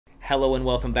Hello and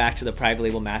welcome back to the Private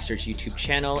Label Masters YouTube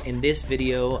channel. In this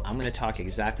video, I'm going to talk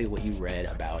exactly what you read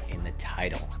about in the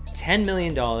title. $10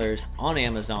 million on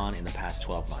Amazon in the past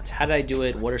 12 months. How did I do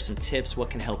it? What are some tips? What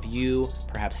can help you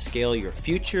perhaps scale your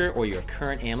future or your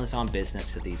current Amazon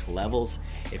business to these levels?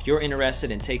 If you're interested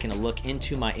in taking a look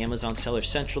into my Amazon Seller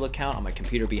Central account on my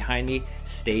computer behind me,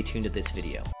 stay tuned to this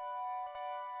video.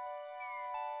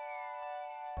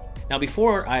 Now,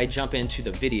 before I jump into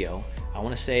the video, I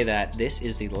want to say that this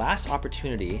is the last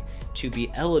opportunity to be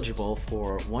eligible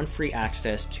for one free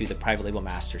access to the Private Label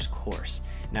Masters course.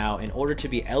 Now, in order to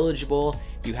be eligible,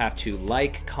 you have to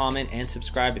like, comment, and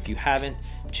subscribe if you haven't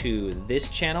to this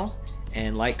channel,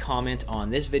 and like, comment on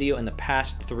this video and the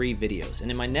past 3 videos.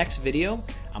 And in my next video,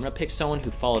 I'm gonna pick someone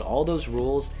who followed all those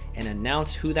rules and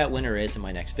announce who that winner is in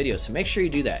my next video. So make sure you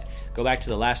do that. Go back to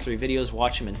the last 3 videos,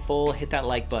 watch them in full, hit that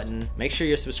like button, make sure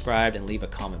you're subscribed, and leave a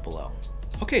comment below.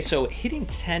 Okay, so hitting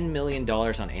 $10 million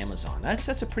on Amazon,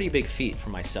 that's a pretty big feat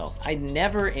for myself. I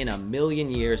never in a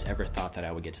million years ever thought that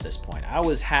I would get to this point. I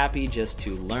was happy just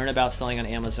to learn about selling on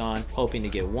Amazon, hoping to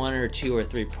get 1 or 2 or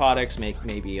 3 products, make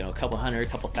maybe a couple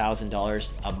hundred, couple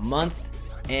 $1,000s a month,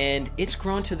 and it's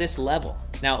grown to this level.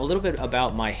 Now, a little bit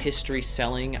about my history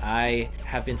selling. I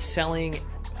have been selling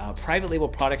private label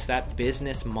products, that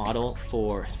business model,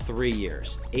 for 3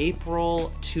 years.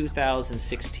 April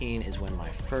 2016 is when my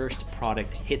first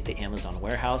product hit the Amazon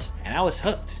warehouse, and I was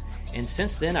hooked. And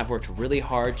since then, I've worked really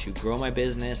hard to grow my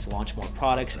business, launch more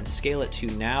products, and scale it to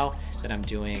now that I'm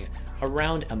doing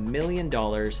around $1 million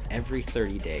every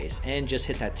 30 days, and just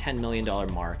hit that $10 million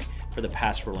mark for the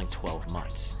past rolling 12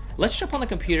 months. Let's jump on the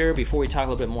computer before we talk a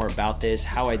little bit more about this,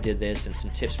 how I did this, and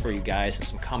some tips for you guys, and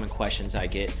some common questions I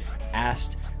get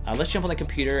asked. Let's jump on the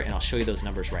computer and I'll show you those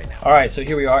numbers right now. All right, so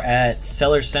here we are at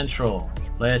Seller Central.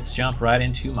 Let's jump right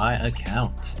into my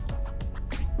account.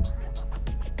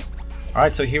 All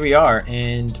right, so here we are,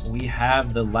 and we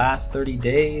have the last 30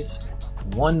 days,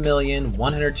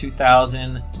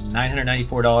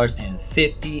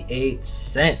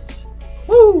 $1,102,994.58.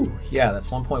 Woo! Yeah, that's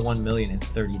 1.1 million in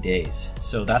 30 days.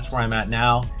 So that's where I'm at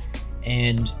now.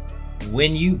 And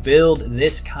when you build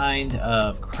this kind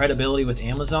of credibility with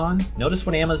Amazon, notice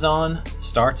what Amazon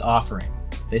starts offering.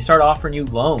 They start offering you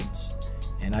loans.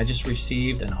 And I just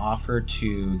received an offer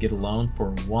to get a loan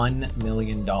for $1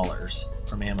 million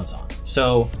from Amazon.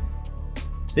 So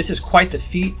this is quite the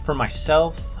feat for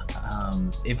myself.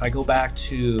 If I go back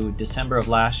to December of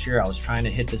last year, I was trying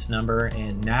to hit this number,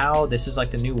 and now this is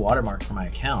like the new watermark for my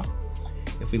account.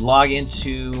 If we log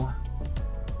into,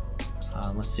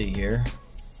 let's see here.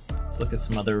 Let's look at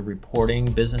some other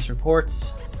reporting, business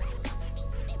reports.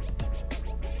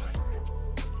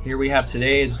 Here we have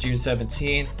today is June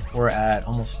 17th. We're at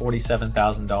almost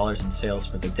 $47,000 in sales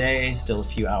for the day. Still a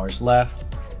few hours left,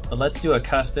 but let's do a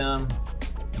custom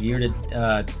year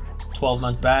to 12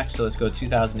 months back. So let's go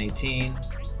 2018.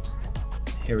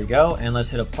 Here we go, and let's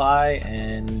hit apply,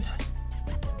 and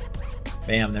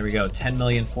bam, there we go.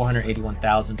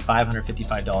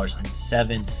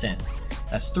 $10,481,555.07.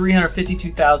 That's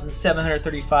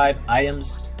 352,735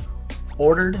 items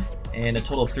ordered, and a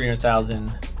total of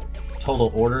 300,000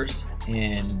 total orders.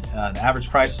 And the average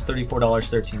price is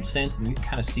 $34.13. And you can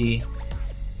kind of see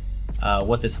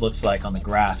what this looks like on the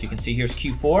graph. You can see here's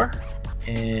Q4,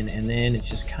 and then it's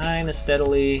just kind of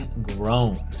steadily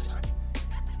grown.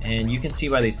 And you can see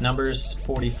by these numbers,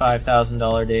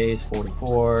 $45,000 days,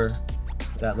 44.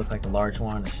 That looked like a large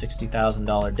one, a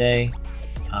 $60,000 day.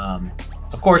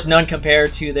 Of course, none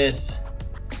compared to this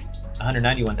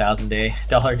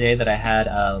 $191,000 day that I had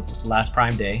last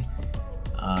Prime Day.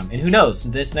 And who knows,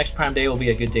 this next Prime Day will be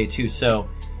a good day too. So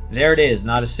there it is,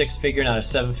 not a 6-figure, not a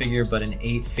 7-figure, but an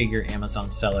 8-figure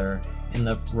Amazon seller in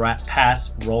the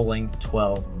past rolling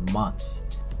 12 months.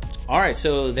 All right,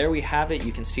 so there we have it.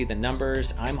 You can see the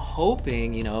numbers. I'm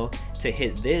hoping, to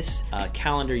hit this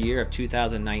calendar year of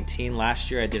 2019. Last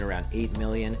year I did around 8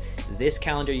 million. This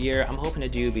calendar year, I'm hoping to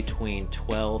do between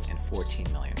 12 and 14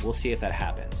 million. We'll see if that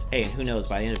happens. Hey, and who knows,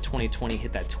 by the end of 2020,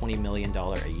 hit that $20 million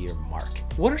a year mark.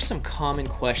 What are some common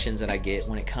questions that I get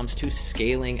when it comes to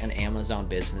scaling an Amazon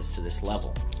business to this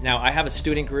level? Now, I have a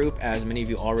student group, as many of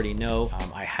you already know.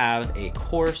 I have a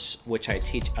course which I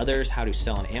teach others how to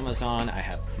sell on Amazon. I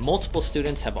have multiple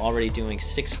students have already doing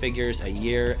 6 figures a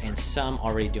year, and some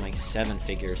already doing 7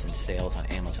 figures in sales on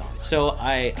Amazon. So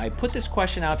I put this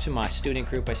question out to my student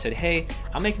group. I said, hey,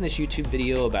 I'm making this YouTube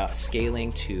video about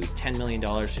scaling to $10 million.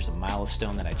 There's a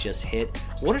milestone that I just hit.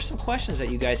 What are some questions that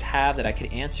you guys have that I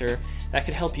could answer that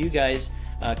could help you guys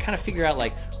kind of figure out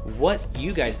like what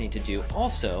you guys need to do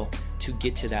also to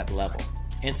get to that level?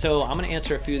 And so I'm gonna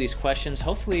answer a few of these questions.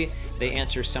 Hopefully they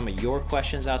answer some of your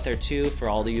questions out there too, for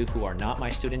all of you who are not my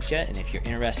students yet. And if you're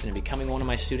interested in becoming one of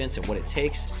my students and what it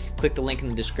takes, click the link in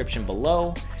the description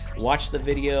below, watch the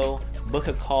video, book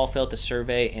a call, fill out the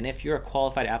survey, and if you're a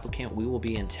qualified applicant, we will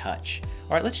be in touch.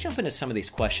 All right, let's jump into some of these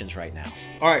questions right now.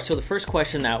 All right, so the first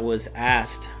question that was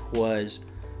asked was,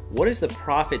 what is the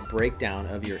profit breakdown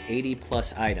of your 80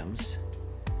 plus items?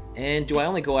 And do I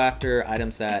only go after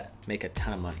items that make a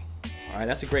ton of money? All right,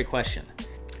 that's a great question.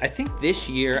 I think this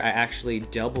year I actually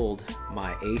doubled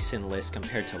my ASIN list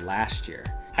compared to last year.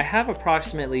 I have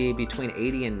approximately between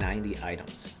 80 and 90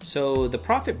 items. So the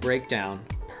profit breakdown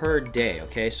per day,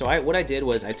 okay? So what I did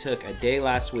was I took a day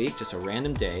last week, just a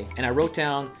random day, and I wrote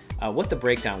down what the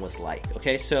breakdown was like,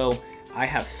 okay? So I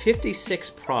have 56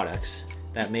 products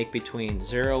that make between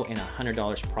 $0 and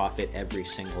 $100 profit every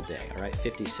single day, all right?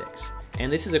 56.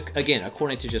 And this is, again,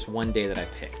 according to just one day that I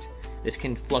picked. This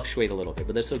can fluctuate a little bit,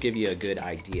 but this will give you a good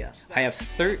idea. I have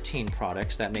 13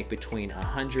 products that make between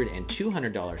 $100 and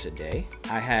 $200 a day.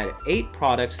 I had 8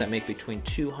 products that make between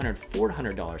 $200 and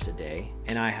 $400 a day.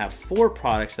 And I have 4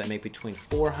 products that make between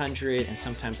 $400 and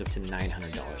sometimes up to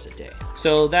 $900 a day.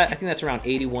 So I think that's around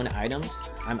 81 items.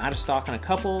 I'm out of stock on a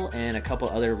couple and a couple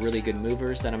other really good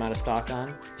movers that I'm out of stock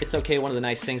on. It's okay. One of the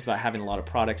nice things about having a lot of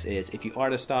products is if you are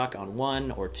out of stock on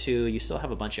 1 or 2, you still have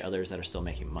a bunch of others that are still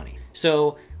making money.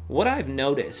 So what I've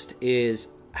noticed is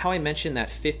how I mentioned that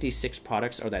 56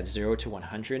 products are that 0 to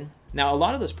 100. Now, a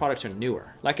lot of those products are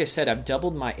newer. Like I said, I've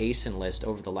doubled my ASIN list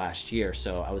over the last year.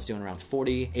 So I was doing around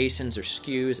 40 ASINs or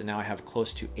SKUs, and now I have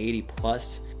close to 80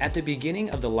 plus. At the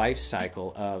beginning of the life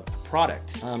cycle of a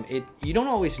product, you don't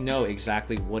always know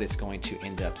exactly what it's going to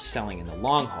end up selling in the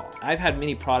long haul. I've had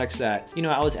many products that,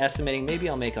 I was estimating maybe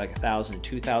I'll make like 1,000,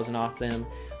 2,000 off them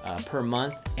per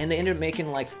month, and they ended up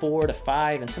making like $4,000 to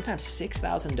 $5,000 and sometimes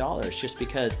 $6,000 just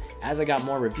because as I got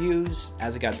more reviews,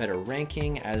 as I got better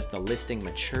ranking, as the listing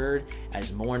matured,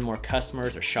 as more and more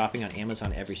customers are shopping on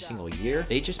Amazon every single year,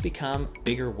 they just become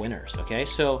bigger winners, okay?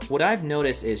 So what I've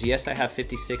noticed is, yes, I have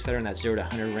 56 that are in that 0 to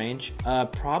 100 range.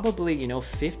 Probably,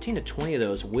 15 to 20 of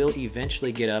those will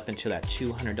eventually get up into that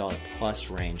 $200 plus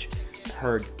range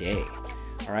per day.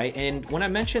 All right, and when I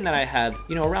mentioned that I have,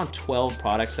 around 12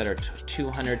 products that are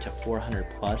 200 to 400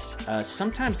 plus,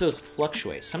 sometimes those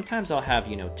fluctuate. Sometimes I'll have,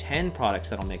 10 products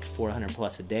that'll make 400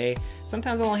 plus a day.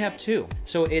 Sometimes I'll only have 2.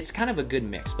 So it's kind of a good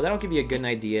mix, but that'll give you a good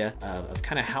idea of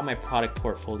kind of how my product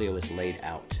portfolio is laid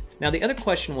out. Now, the other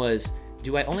question was,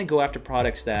 do I only go after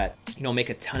products that, make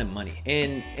a ton of money?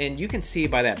 And you can see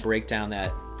by that breakdown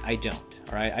that I don't,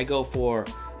 all right? I go for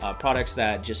products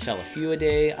that just sell a few a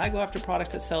day. I go after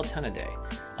products that sell a ton a day.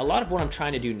 A lot of what I'm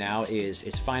trying to do now is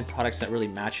find products that really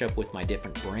match up with my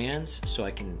different brands so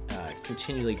I can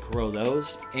continually grow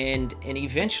those. And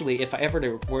eventually, if I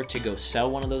ever were to go sell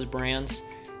one of those brands,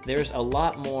 there's a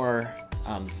lot more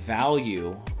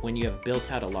value when you have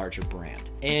built out a larger brand.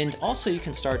 And also you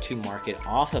can start to market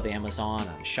off of Amazon,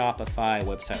 on Shopify, a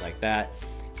website like that,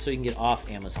 so you can get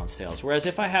off Amazon sales. Whereas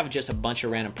if I have just a bunch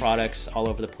of random products all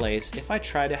over the place, if I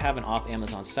try to have an off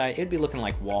Amazon site, it'd be looking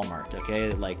like Walmart, okay?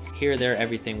 Like here, there,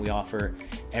 everything, we offer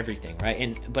everything,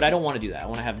 right? But I don't want to do that. I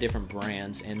want to have different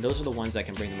brands, and those are the ones that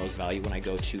can bring the most value when I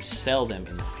go to sell them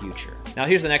in the future. Now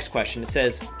here's the next question. It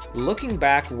says, looking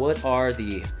back, what are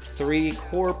the 3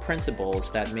 core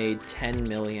principles that made 10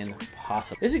 million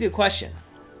possible? This is a good question.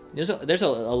 There's a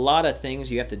lot of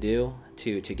things you have to do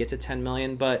to get to 10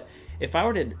 million, but if I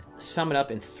were to sum it up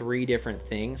in 3 different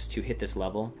things to hit this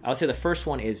level, I would say the first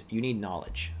one is you need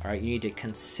knowledge, all right? You need to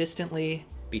consistently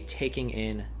be taking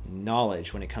in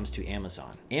knowledge when it comes to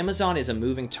Amazon. Amazon is a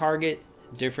moving target.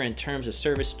 Different terms of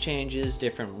service changes,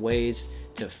 different ways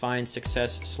to find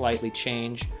success slightly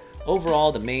change.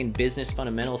 Overall, the main business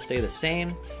fundamentals stay the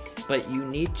same, but you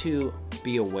need to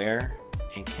be aware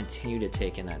and continue to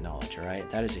take in that knowledge, all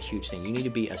right? That is a huge thing. You need to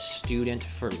be a student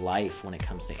for life when it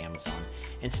comes to Amazon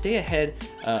and stay ahead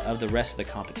of the rest of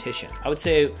the competition. I would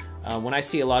say when I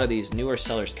see a lot of these newer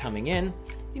sellers coming in,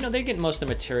 they get most of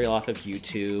the material off of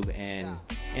YouTube and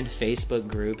Facebook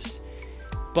groups.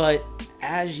 But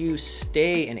as you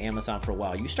stay in Amazon for a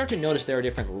while, you start to notice there are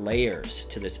different layers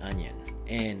to this onion.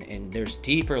 And there's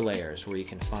deeper layers where you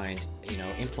can find,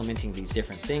 implementing these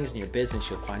different things in your business,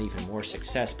 you'll find even more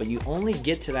success. But you only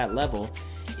get to that level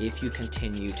if you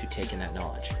continue to take in that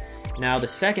knowledge. Now, the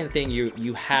second thing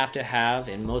you have to have,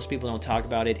 and most people don't talk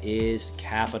about it, is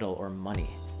capital or money.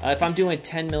 If I'm doing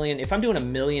 $1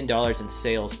 million in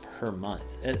sales per month,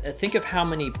 think of how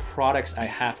many products I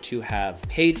have to have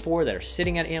paid for that are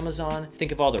sitting at Amazon.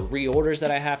 Think of all the reorders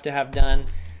that I have to have done.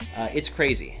 It's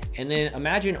crazy. And then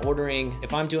imagine ordering,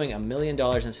 if I'm doing $1 million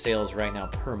in sales right now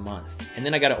per month, and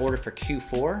then I got to order for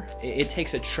Q4, it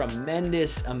takes a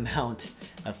tremendous amount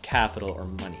of capital or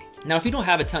money. Now, if you don't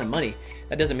have a ton of money,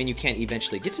 that doesn't mean you can't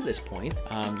eventually get to this point.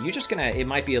 You're just gonna, it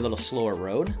might be a little slower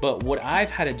road, but what I've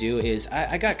had to do is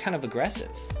I got kind of aggressive,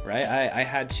 right? I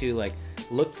had to like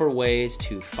look for ways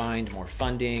to find more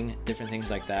funding, different things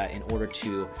like that in order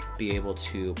to be able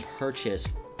to purchase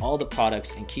all the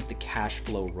products and keep the cash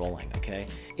flow rolling, okay?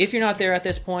 If you're not there at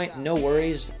this point, no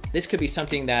worries. This could be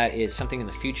something that is something in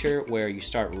the future where you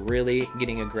start really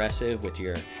getting aggressive with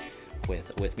your,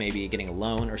 with maybe getting a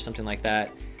loan or something like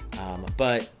that.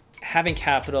 But having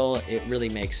capital, it really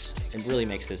makes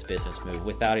this business move.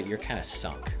 Without it, you're kind of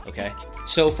sunk, okay?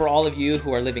 So for all of you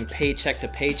who are living paycheck to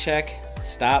paycheck,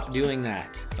 stop doing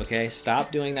that, okay?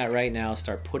 Stop doing that right now.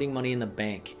 Start putting money in the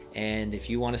bank. And if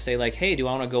you want to say like, hey, do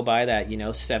I want to go buy that,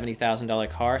 $70,000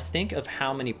 car? Think of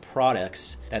how many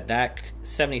products that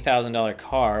 $70,000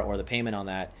 car or the payment on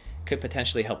that could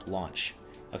potentially help launch.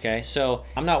 Okay, so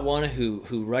I'm not one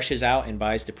who rushes out and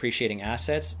buys depreciating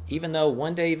assets, even though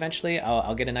one day eventually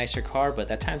I'll get a nicer car, but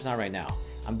that time's not right now.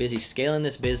 I'm busy scaling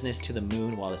this business to the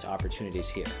moon while this opportunity is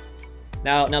here.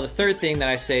 Now the third thing that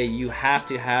I say you have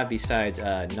to have besides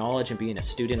knowledge and being a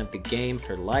student of the game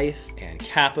for life and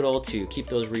capital to keep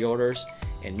those reorders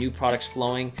and new products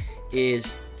flowing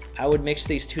is, I would mix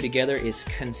these two together, is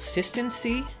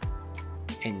consistency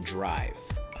and drive.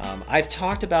 I've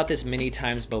talked about this many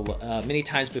times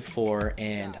before,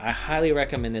 and I highly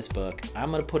recommend this book. I'm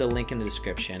going to put a link in the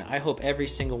description. I hope every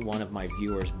single one of my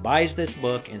viewers buys this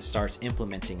book and starts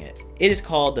implementing it. It is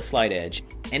called The Slight Edge,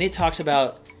 and it talks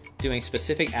about doing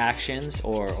specific actions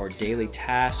or daily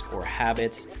tasks or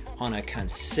habits on a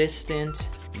consistent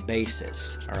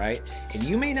basis, all right? And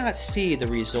you may not see the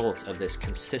results of this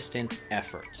consistent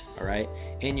effort, all right,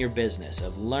 in your business,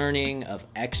 of learning, of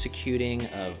executing,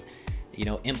 of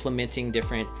implementing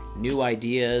different new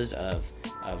ideas, of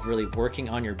really working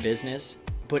on your business.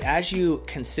 But as you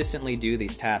consistently do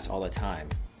these tasks all the time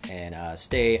and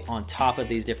stay on top of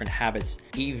these different habits,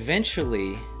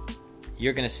 eventually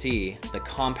you're gonna see the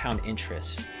compound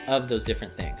interest of those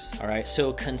different things, all right?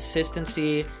 So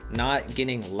consistency, not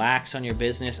getting lax on your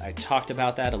business. I talked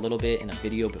about that a little bit in a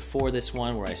video before this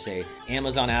one where I say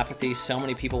Amazon apathy. So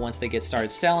many people, once they get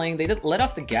started selling, they let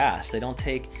off the gas. They don't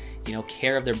take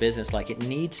care of their business like it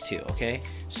needs to, okay?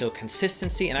 So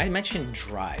consistency, and I mentioned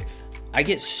drive. I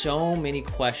get so many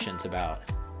questions about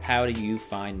how do you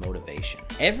find motivation?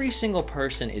 Every single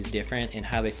person is different in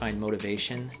how they find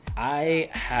motivation. I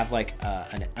have like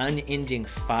an unending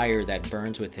fire that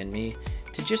burns within me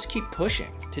to just keep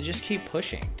pushing, to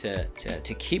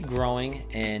keep growing,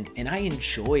 and I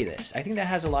enjoy this. I think that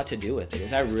has a lot to do with it,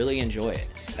 is I really enjoy it.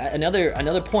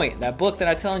 Another point, that book that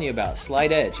I'm telling you about,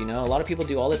 Slight Edge, a lot of people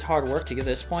do all this hard work to get to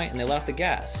this point and they let off the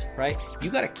gas, right?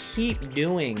 You gotta keep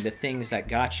doing the things that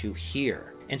got you here.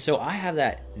 And so I have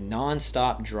that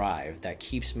non-stop drive that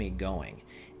keeps me going,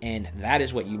 and that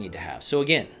is what you need to have. So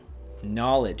again,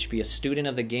 knowledge, be a student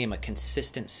of the game, a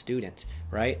consistent student,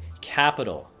 right?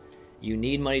 Capital, you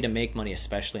need money to make money,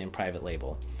 especially in private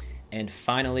label. And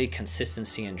finally,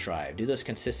 consistency and drive. Do those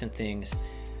consistent things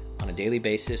on a daily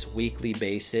basis, weekly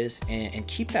basis, and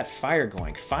keep that fire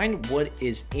going. Find what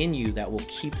is in you that will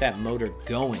keep that motor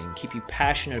going, keep you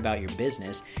passionate about your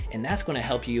business, and that's gonna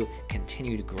help you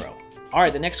continue to grow. All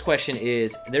right, the next question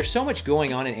is, there's so much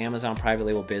going on in Amazon private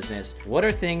label business. What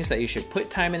are things that you should put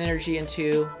time and energy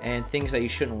into and things that you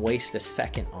shouldn't waste a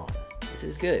second on? This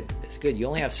is good. It's good. You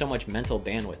only have so much mental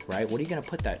bandwidth, right? What are you going to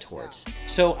put that towards?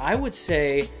 So I would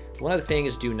say one of the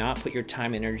things do not put your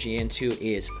time and energy into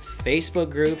is Facebook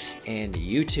groups and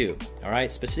YouTube, all right?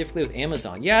 Specifically with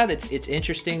Amazon. Yeah, it's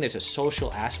interesting. There's a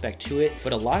social aspect to it,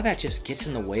 but a lot of that just gets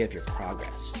in the way of your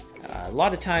progress. A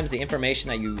lot of times the information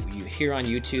that you hear on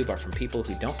YouTube are from people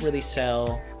who don't really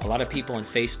sell. A lot of people in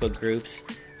Facebook groups,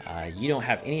 you don't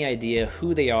have any idea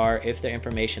who they are, if their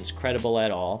information's credible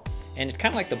at all. And it's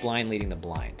kind of like the blind leading the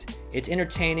blind. It's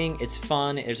entertaining, it's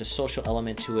fun, there's a social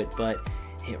element to it, but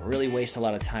it really wastes a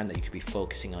lot of time that you could be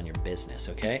focusing on your business,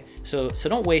 okay? So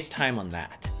don't waste time on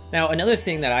that. Now, another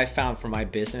thing that I found for my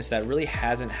business that really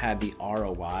hasn't had the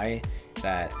ROI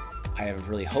that I have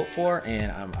really hoped for,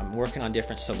 and I'm working on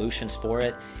different solutions for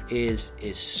it, is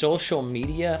social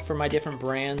media for my different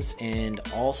brands, and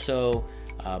also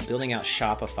building out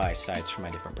Shopify sites for my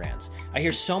different brands. I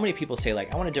hear so many people say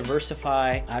like, I want to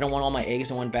diversify. I don't want all my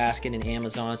eggs in one basket in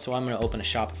Amazon, so I'm going to open a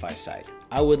Shopify site.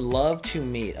 I would love to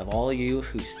meet, of all of you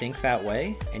who think that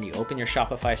way and you open your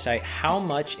Shopify site, how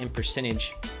much in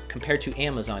percentage compared to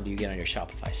Amazon do you get on your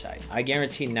Shopify site? I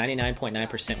guarantee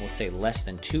 99.9% will say less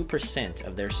than 2%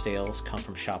 of their sales come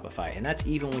from Shopify, and that's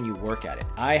even when you work at it.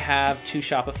 I have 2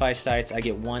 Shopify sites. I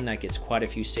get one that gets quite a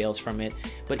few sales from it,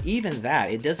 but even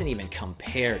that, it doesn't even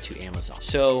compare to Amazon.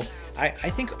 So I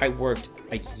think I worked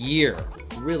a year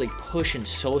really pushing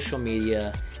social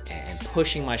media and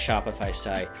pushing my Shopify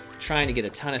site, trying to get a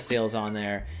ton of sales on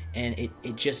there, and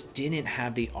it just didn't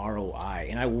have the ROI.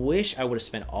 And I wish I would have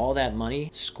spent all that money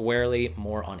squarely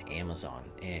more on Amazon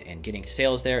and getting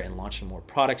sales there and launching more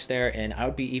products there, and I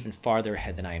would be even farther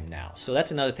ahead than I am now. So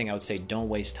that's another thing I would say, don't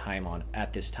waste time on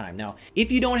at this time. Now, if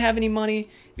you don't have any money,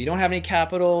 if you don't have any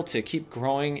capital to keep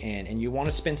growing, and you want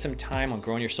to spend some time on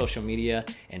growing your social media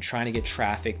and trying to get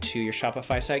traffic to your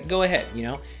Shopify site, go ahead. You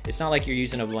know, it's not like you're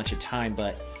using a bunch of time,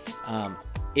 but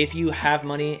if you have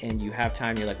money and you have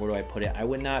time, you're like, where do I put it? I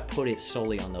would not put it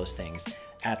solely on those things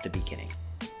at the beginning.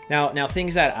 Now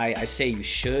things that I say you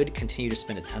should continue to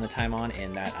spend a ton of time on,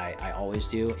 and that I always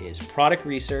do, is product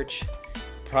research,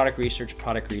 product research,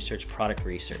 product research, product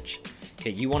research. Okay,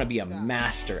 you want to be a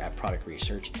master at product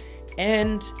research,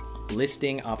 and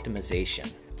listing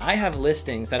optimization. I have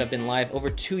listings that have been live over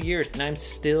 2 years, and I'm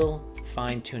still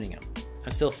fine-tuning them.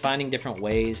 I'm still finding different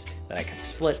ways that I can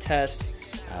split test,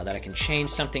 that I can change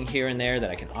something here and there, that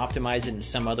I can optimize it in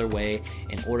some other way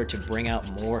in order to bring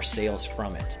out more sales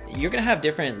from it. You're gonna have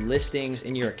different listings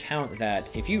in your account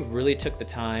that if you really took the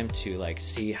time to like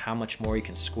see how much more you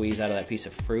can squeeze out of that piece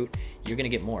of fruit, you're gonna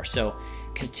get more. So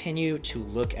continue to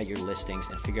look at your listings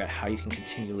and figure out how you can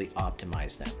continually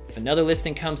optimize them. If another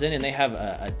listing comes in and they have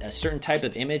a certain type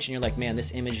of image and you're like, man,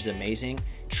 this image is amazing,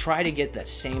 try to get that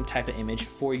same type of image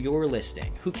for your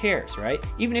listing. Who cares, right?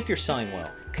 Even if you're selling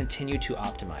well, continue to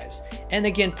optimize. And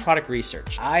again, product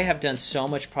research. I have done so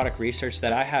much product research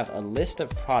that I have a list of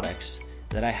products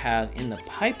that I have in the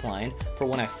pipeline for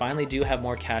when I finally do have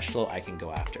more cash flow I can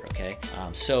go after, okay?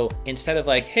 So instead of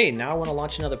like, hey, now I wanna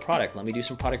launch another product, let me do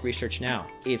some product research now.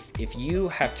 If you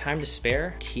have time to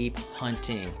spare, keep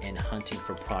hunting and hunting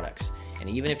for products. And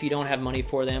even if you don't have money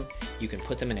for them, you can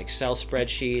put them in an Excel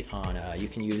spreadsheet on, you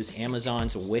can use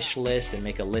Amazon's wish list and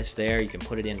make a list there. You can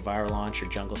put it in Viral Launch or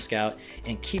Jungle Scout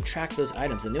and keep track of those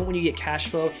items. And then when you get cash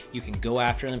flow, you can go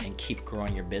after them and keep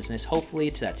growing your business,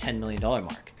 hopefully to that $10 million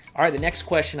mark. All right, the next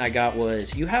question I got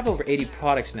was, you have over 80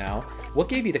 products now. What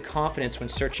gave you the confidence when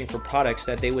searching for products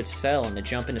that they would sell and to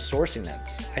jump into sourcing them?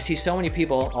 I see so many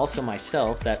people, also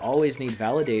myself, that always need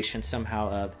validation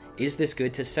somehow of, is this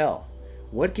good to sell?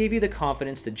 What gave you the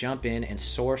confidence to jump in and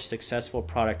source successful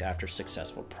product after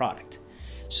successful product?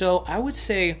 So I would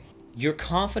say your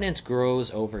confidence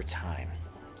grows over time.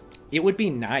 It would be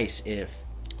nice if,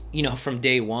 you know, from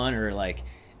day one or like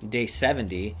day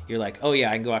 70, you're like, oh yeah,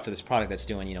 I can go after this product that's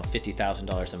doing, you know,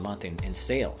 $50,000 a month in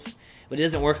sales. But it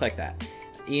doesn't work like that.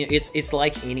 It's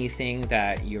like anything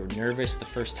that you're nervous the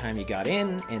first time you got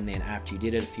in, and then after you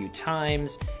did it a few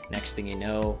times, next thing you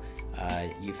know,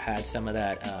 you've had some of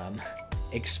that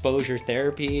exposure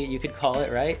therapy, you could call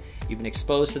it, right? You've been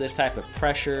exposed to this type of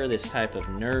pressure, this type of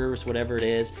nerves, whatever it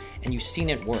is, and you've seen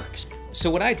it work.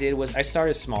 So what I did was I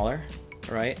started smaller,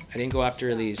 right? I didn't go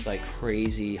after these like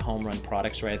crazy home run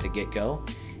products right at the get-go.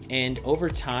 And over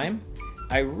time,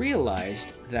 I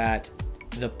realized that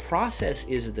the process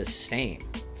is the same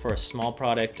for a small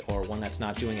product or one that's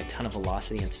not doing a ton of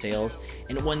velocity in sales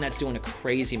and one that's doing a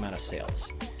crazy amount of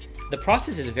sales. The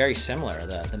process is very similar.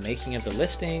 The making of the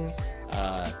listing,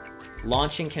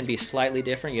 launching can be slightly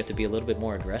different. You have to be a little bit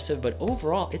more aggressive, but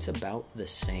overall it's about the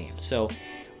same. So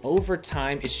over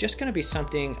time, it's just gonna be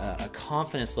something, a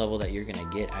confidence level that you're gonna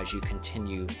get as you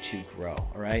continue to grow,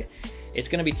 all right? It's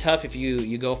gonna be tough if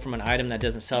you go from an item that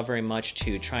doesn't sell very much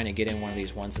to trying to get in one of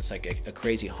these ones that's like a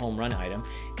crazy home run item,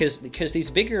 because these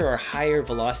bigger or higher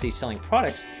velocity selling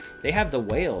products, they have the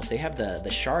whales, they have the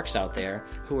sharks out there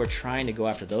who are trying to go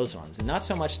after those ones, and not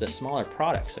so much the smaller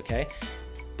products, okay?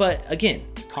 But again,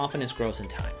 confidence grows in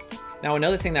time. Now,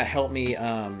 another thing that helped me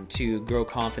to grow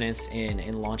confidence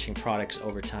in launching products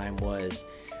over time was,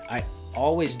 I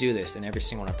always do this in every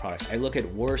single one of my products. I look at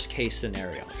worst case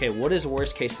scenario. Okay, what is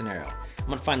worst case scenario? I'm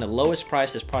gonna find the lowest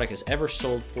price this product has ever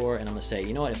sold for, and I'm gonna say,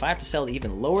 you know what, if I have to sell it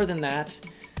even lower than that,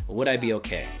 would I be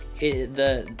okay?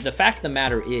 The fact of the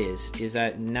matter is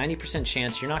that 90%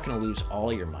 chance you're not gonna lose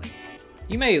all your money.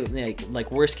 You may,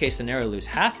 like worst case scenario, lose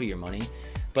half of your money,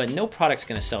 but no product's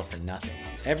gonna sell for nothing.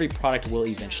 Every product will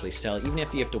eventually sell, even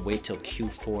if you have to wait till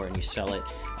Q4 and you sell it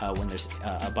when there's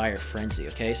a buyer frenzy,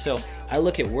 okay? So I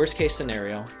look at worst case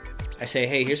scenario, I say,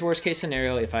 hey, here's worst case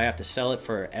scenario. If I have to sell it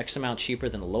for X amount cheaper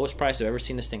than the lowest price I've ever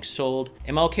seen this thing sold,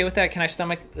 am I okay with that? Can I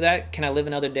stomach that? Can I live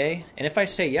another day? And if I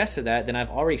say yes to that, then I've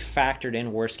already factored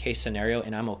in worst case scenario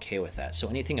and I'm okay with that. So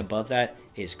anything above that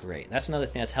is great. That's another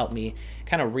thing that's helped me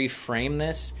kind of reframe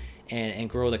this and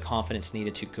grow the confidence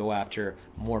needed to go after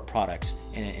more products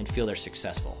and feel they're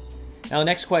successful. Now, the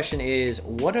next question is,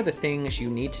 what are the things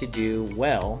you need to do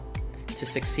well to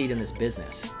succeed in this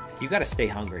business? You got to stay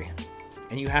hungry.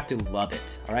 And you have to love it,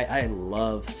 all right? I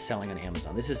love selling on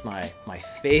Amazon. This is my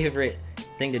favorite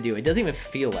thing to do. It doesn't even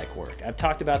feel like work. I've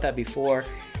talked about that before.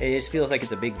 It just feels like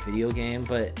it's a big video game,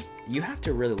 but you have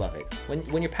to really love it.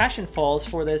 When your passion falls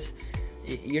for this,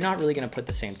 you're not really gonna put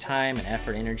the same time and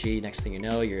effort, energy. Next thing you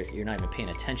know, you're not even paying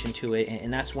attention to it,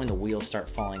 and that's when the wheels start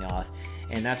falling off,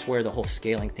 and that's where the whole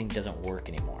scaling thing doesn't work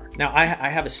anymore. Now, I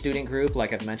have a student group,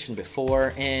 like I've mentioned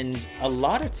before, and a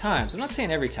lot of times, I'm not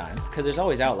saying every time, because there's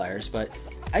always outliers, but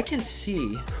I can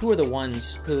see who are the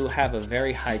ones who have a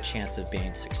very high chance of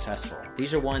being successful.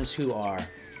 These are ones who are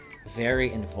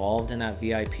very involved in that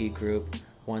VIP group,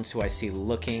 ones who I see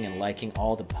looking and liking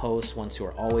all the posts, ones who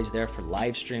are always there for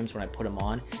live streams when I put them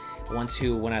on, ones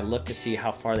who, when I look to see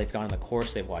how far they've gone in the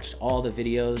course, they've watched all the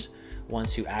videos,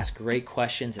 ones who ask great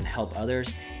questions and help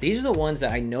others. These are the ones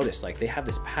that I notice, like they have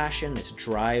this passion, this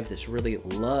drive, this really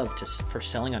love for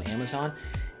selling on Amazon,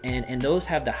 and those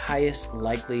have the highest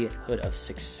likelihood of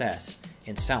success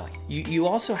in selling. You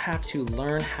also have to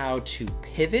learn how to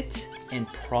pivot and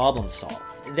problem solve.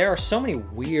 There are so many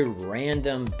weird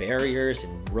random barriers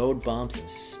and road bumps and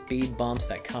speed bumps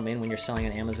that come in when you're selling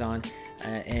on Amazon,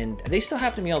 and they still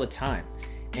happen to me all the time.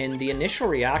 And the initial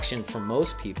reaction for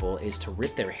most people is to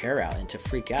rip their hair out and to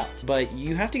freak out. But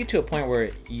you have to get to a point where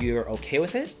you're okay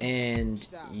with it and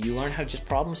you learn how to just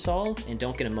problem solve and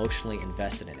don't get emotionally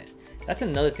invested in it. That's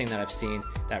another thing that I've seen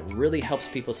that really helps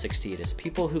people succeed, is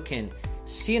people who can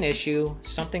see an issue,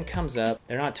 something comes up,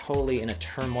 they're not totally in a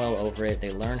turmoil over it.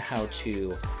 They learn how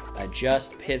to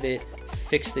adjust, pivot,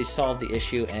 solve the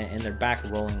issue, and they're back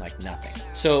rolling like nothing.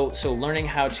 So learning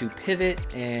how to pivot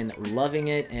and loving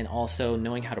it, and also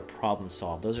knowing how to problem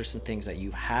solve. Those are some things that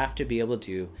you have to be able to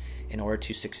do in order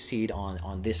to succeed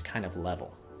on this kind of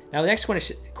level. Now, the next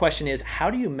question is, how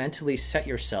do you mentally set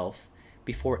yourself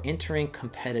before entering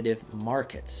competitive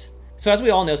markets? So as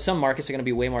we all know, some markets are going to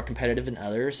be way more competitive than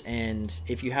others, and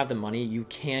if you have the money, you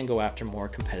can go after more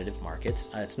competitive markets.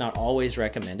 It's not always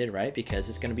recommended, right? Because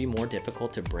it's going to be more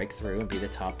difficult to break through and be the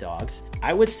top dogs.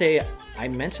 I would say I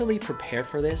mentally prepare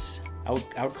for this. I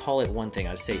would call it one thing.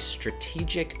 I would say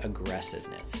strategic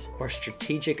aggressiveness or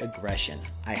strategic aggression.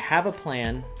 I have a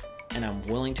plan, and I'm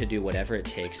willing to do whatever it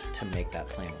takes to make that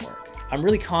plan work. I'm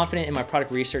really confident in my product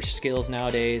research skills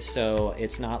nowadays, so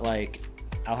it's not like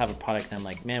I'll have a product and I'm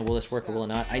like, man, will this work or will it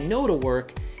not? I know it'll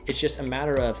work. It's just a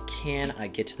matter of, can I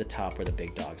get to the top where the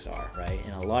big dogs are, right?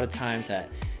 And a lot of times that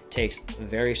takes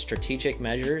very strategic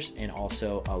measures and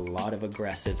also a lot of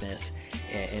aggressiveness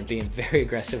and being very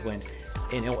aggressive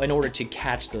in order to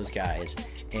catch those guys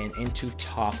and to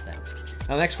top them.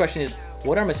 Now, the next question is,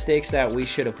 what are mistakes that we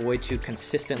should avoid to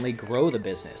consistently grow the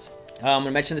business? I'm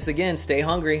gonna mention this again, stay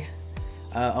hungry.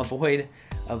 Avoid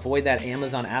that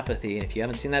Amazon apathy. If you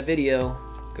haven't seen that video,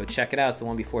 go check it out. It's the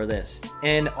one before this.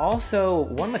 And also,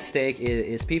 one mistake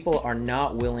is people are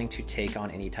not willing to take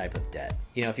on any type of debt.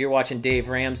 You know, if you're watching Dave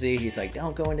Ramsey, he's like,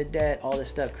 don't go into debt, all this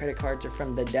stuff, credit cards are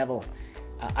from the devil.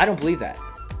 I don't believe that.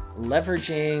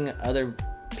 Leveraging other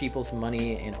people's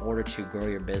money in order to grow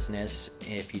your business,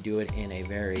 if you do it in a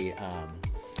very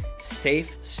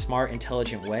safe, smart,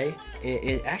 intelligent way,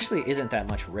 it actually isn't that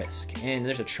much risk, and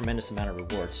there's a tremendous amount of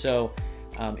reward. So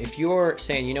if you're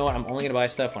saying, you know what, I'm only gonna buy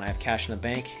stuff when I have cash in the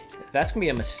bank, that's gonna be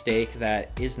a mistake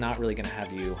that is not really gonna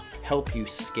help you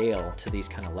scale to these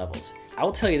kind of levels. I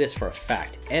will tell you this for a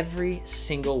fact, every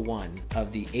single one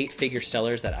of the 8-figure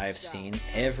sellers that I've seen,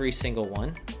 every single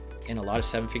one, and a lot of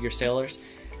 7-figure sellers,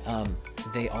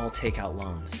 they all take out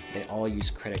loans. They all use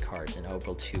credit cards and are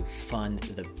able to fund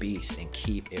the beast and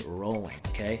keep it rolling,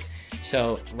 okay?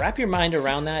 So wrap your mind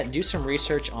around that. Do some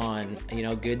research on,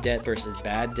 good debt versus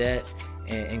bad debt,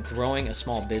 and growing a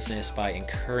small business by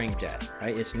incurring debt,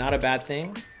 right? It's not a bad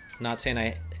thing. I'm not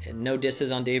saying no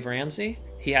disses on Dave Ramsey.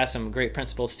 He has some great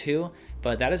principles too,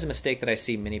 but that is a mistake that I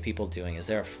see many people doing, is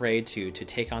they're afraid to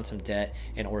take on some debt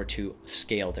in order to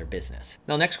scale their business.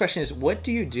 Now, next question is, what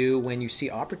do you do when you see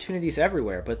opportunities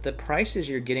everywhere, but the prices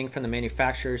you're getting from the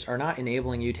manufacturers are not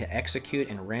enabling you to execute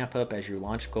and ramp up as you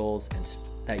launch goals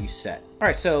that you set? All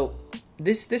right, so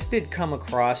this did come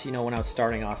across, when I was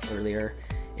starting off earlier,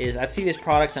 is I'd see these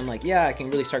products, I'm like, yeah, I can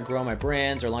really start growing my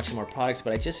brands or launching more products,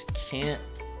 but I just can't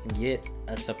get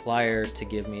a supplier to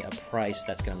give me a price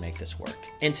that's going to make this work.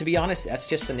 And to be honest, that's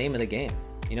just the name of the game.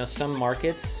 You know, some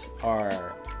markets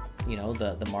are, you know,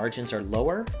 the margins are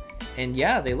lower, and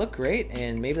yeah, they look great,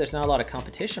 and maybe there's not a lot of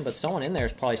competition, but someone in there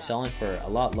is probably selling for a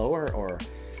lot lower,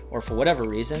 or for whatever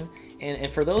reason.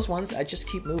 And for those ones, I just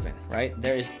keep moving, right?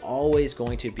 There is always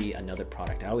going to be another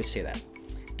product. I always say that.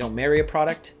 Don't marry a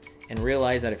product and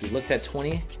realize that if you looked at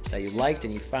 20 that you liked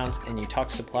and you found, and you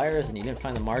talked to suppliers and you didn't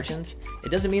find the margins, it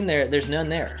doesn't mean there's none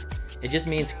there. It just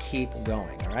means keep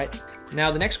going, all right? Now,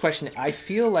 the next question, I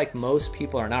feel like most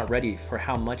people are not ready for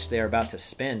how much they're about to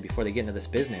spend before they get into this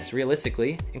business.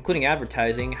 Realistically, including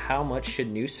advertising, how much should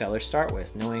new sellers start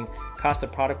with, knowing cost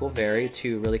of product will vary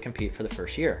to really compete for the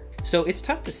first year? So it's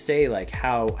tough to say like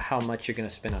how much you're gonna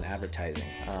spend on advertising.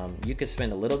 You could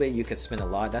spend a little bit, you could spend a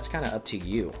lot. That's kind of up to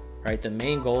you, right? The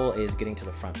main goal is getting to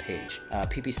the front page.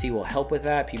 PPC will help with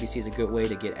that. PPC is a good way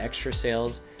to get extra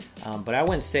sales. But I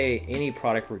wouldn't say any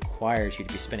product requires you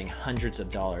to be spending hundreds of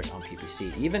dollars on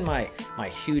PPC. Even my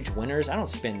huge winners, I don't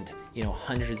spend, you know,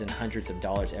 hundreds and hundreds of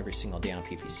dollars every single day on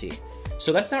PPC.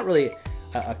 So that's not really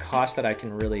a cost that I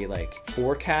can really like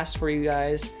forecast for you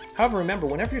guys. However, remember,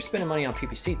 whenever you're spending money on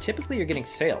PPC, typically you're getting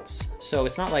sales. So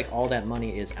it's not like all that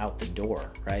money is out the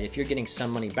door, right? If you're getting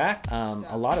some money back,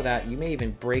 a lot of that, you may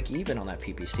even break even on that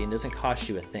PPC and it doesn't cost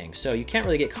you a thing. So you can't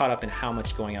really get caught up in how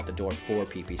much going out the door for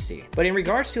PPC. But in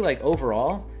regards to like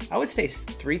overall, I would say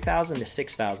 $3,000 to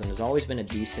 $6,000 has always been a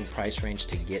decent price range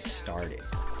to get started.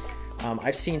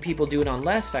 I've seen people do it on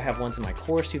less. I have ones in my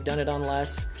course who've done it on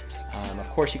less. Of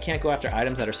course, you can't go after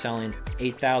items that are selling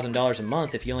 $8,000 a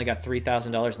month if you only got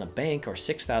 $3,000 in the bank, or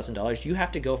 $6,000. You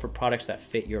have to go for products that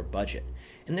fit your budget.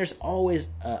 And there's always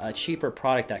a cheaper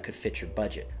product that could fit your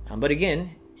budget. But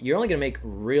again, you're only going to make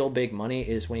real big money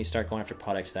is when you start going after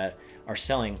products that are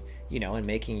selling, you know, and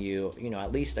making you, you know,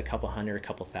 at least a couple hundred, a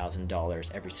couple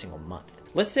 $1,000s every single month.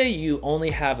 Let's say you only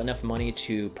have enough money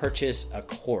to purchase a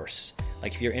course.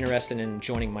 Like if you're interested in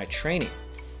joining my training,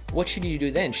 what should you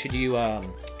do then? Should you,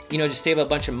 you know, just save a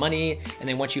bunch of money, and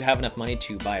then once you have enough money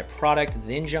to buy a product,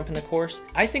 then jump in the course?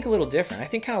 I think a little different. I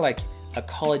think kind of like a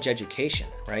college education,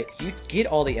 right? You get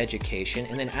all the education,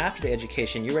 and then after the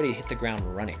education, you're ready to hit the ground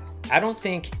running. I don't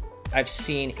think I've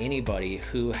seen anybody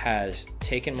who has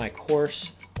taken my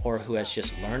course or who has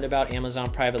just learned about Amazon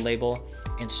private label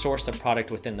and sourced a product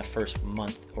within the first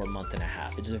month or month and a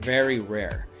half. It's very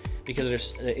rare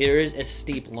because there is a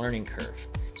steep learning curve.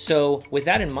 So with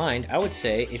that in mind, I would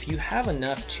say if you have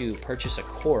enough to purchase a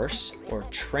course or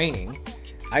training,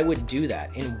 I would do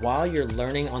that. And while you're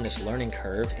learning on this learning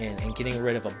curve and getting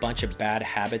rid of a bunch of bad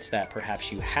habits that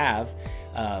perhaps you have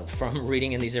from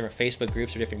reading in these different Facebook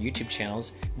groups or different YouTube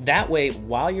channels, that way,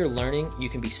 while you're learning, you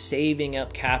can be saving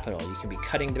up capital. You can be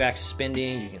cutting back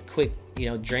spending. You can quit, you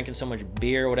know, drinking so much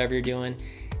beer or whatever you're doing.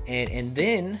 And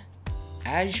then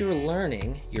as you're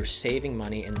learning, you're saving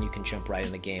money, and then you can jump right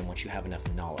in the game once you have enough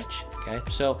knowledge, okay?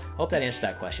 So hope that answers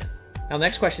that question. Now, the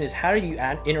next question is, how do you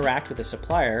interact with a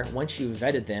supplier once you've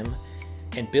vetted them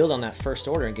and build on that first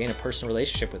order and gain a personal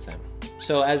relationship with them?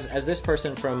 So as this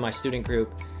person from my student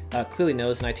group clearly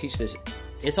knows, and I teach this,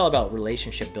 it's all about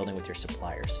relationship building with your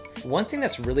suppliers. One thing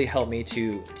that's really helped me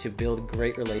to build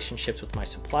great relationships with my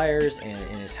suppliers and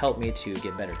has helped me to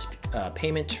get better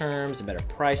payment terms and better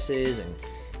prices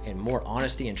and more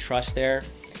honesty and trust there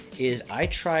is I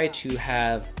try to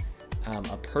have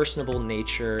a personable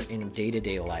nature in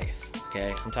day-to-day life.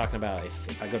 Okay, I'm talking about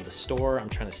if I go to the store, I'm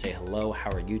trying to say hello,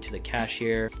 how are you to the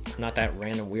cashier. I'm not that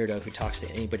random weirdo who talks to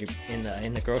anybody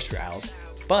in the grocery aisles,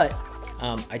 but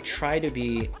I try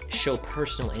to show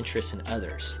personal interest in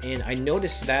others. And I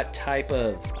noticed that type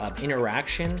of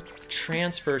interaction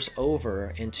transfers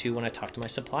over into when I talk to my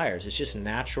suppliers. It's just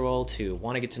natural to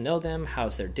want to get to know them.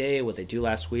 How's their day? What they do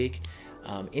last week?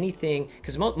 Anything,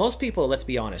 because most people, let's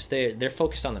be honest, they're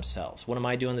focused on themselves. What am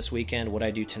I doing this weekend? What do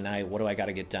I do tonight? What do I got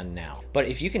to get done now? But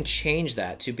if you can change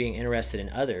that to being interested in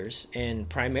others, and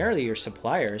primarily your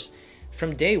suppliers,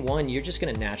 from day one, you're just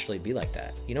going to naturally be like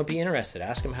that. You know, be interested.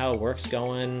 Ask them how work's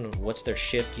going. What's their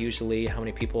shift usually? How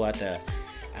many people at the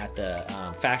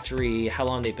factory? How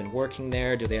long they've been working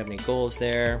there? Do they have any goals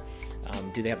there?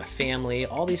 Do they have a family?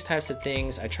 All these types of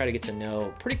things I try to get to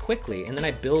know pretty quickly, and then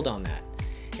I build on that.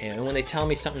 And when they tell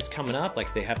me something's coming up,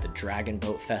 like they have the Dragon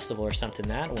Boat Festival or something,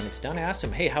 when it's done, I ask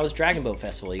them, hey, how's Dragon Boat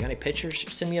Festival? You got any pictures?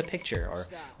 Send me a picture.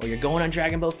 Or you're going on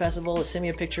Dragon Boat Festival? Send me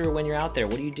a picture when you're out there.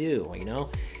 What do you do? You know?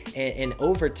 And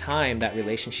over time, that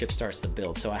relationship starts to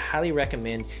build. So I highly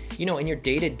recommend, you know, in your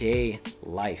day-to-day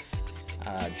life,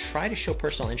 try to show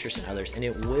personal interest in others, and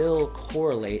it will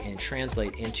correlate and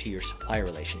translate into your supplier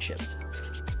relationships.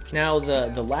 Now,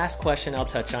 the last question I'll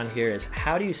touch on here is,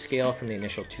 how do you scale from the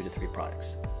initial 2 to 3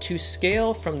 products? To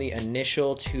scale from the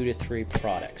initial 2 to 3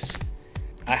 products,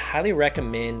 I highly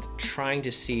recommend trying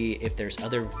to see if there's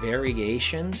other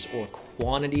variations or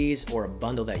quantities or a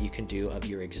bundle that you can do of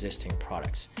your existing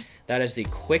products. That is the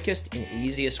quickest and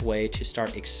easiest way to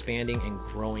start expanding and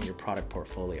growing your product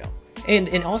portfolio.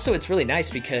 And also it's really nice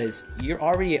because you're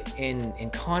already in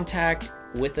contact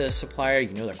with a supplier,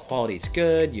 you know their quality is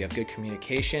good, you have good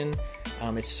communication.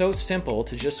 It's so simple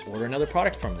to just order another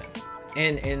product from them.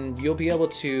 And you'll be able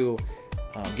to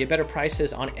get better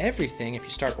prices on everything if you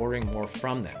start ordering more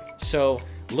from them. So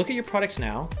look at your products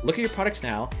now,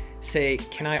 say,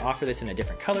 can I offer this in a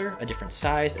different color, a different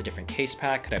size, a different case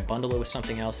pack? Could I bundle it with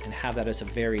something else and have that as a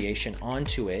variation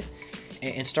onto it,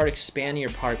 and start expanding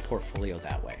your product portfolio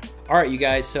that way? All right, you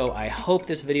guys, so I hope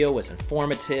this video was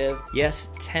informative. Yes,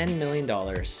 $10 million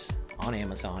on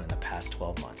Amazon in the past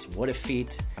 12 months. What a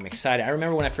feat. I'm excited. I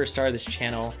remember when I first started this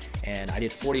channel and I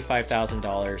did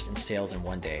 $45,000 in sales in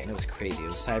one day, and it was crazy. It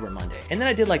was Cyber Monday. And then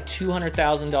I did like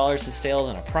 $200,000 in sales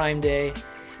on a Prime Day.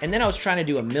 And then I was trying to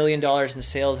do $1 million in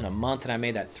sales in a month, and I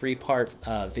made that 3-part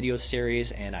video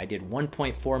series, and I did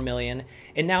 1.4 million.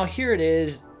 And now here it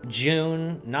is,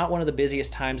 June, not one of the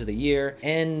busiest times of the year,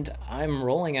 and I'm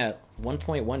rolling at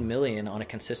 1.1 million on a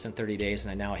consistent 30 days,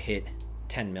 and I now hit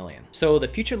 10 million. So the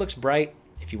future looks bright.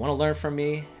 If you want to learn from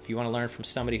me, if you want to learn from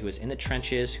somebody who is in the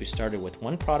trenches, who started with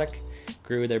one product,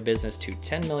 grew their business to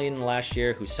 10 million last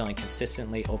year, who's selling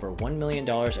consistently over $1 million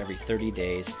every 30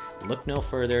 days, look no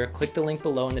further. Click the link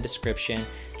below in the description.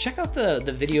 Check out the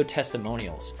video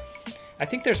testimonials. I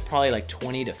think there's probably like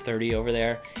 20 to 30 over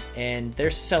there, and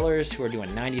there's sellers who are doing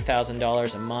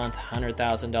 $90,000 a month,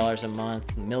 $100,000 a month,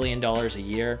 $1 million a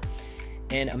year.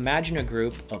 And imagine a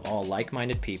group of all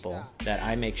like-minded people that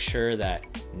I make sure that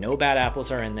no bad apples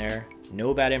are in there,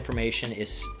 no bad information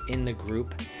is in the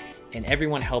group, and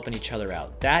everyone helping each other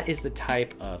out. That is the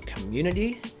type of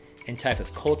community and type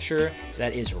of culture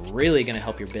that is really gonna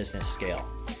help your business scale.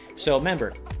 So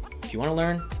remember, if you wanna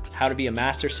learn how to be a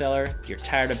master seller, you're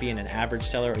tired of being an average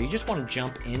seller, or you just wanna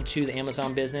jump into the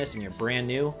Amazon business and you're brand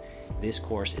new, this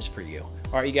course is for you.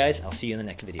 All right, you guys, I'll see you in the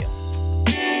next video.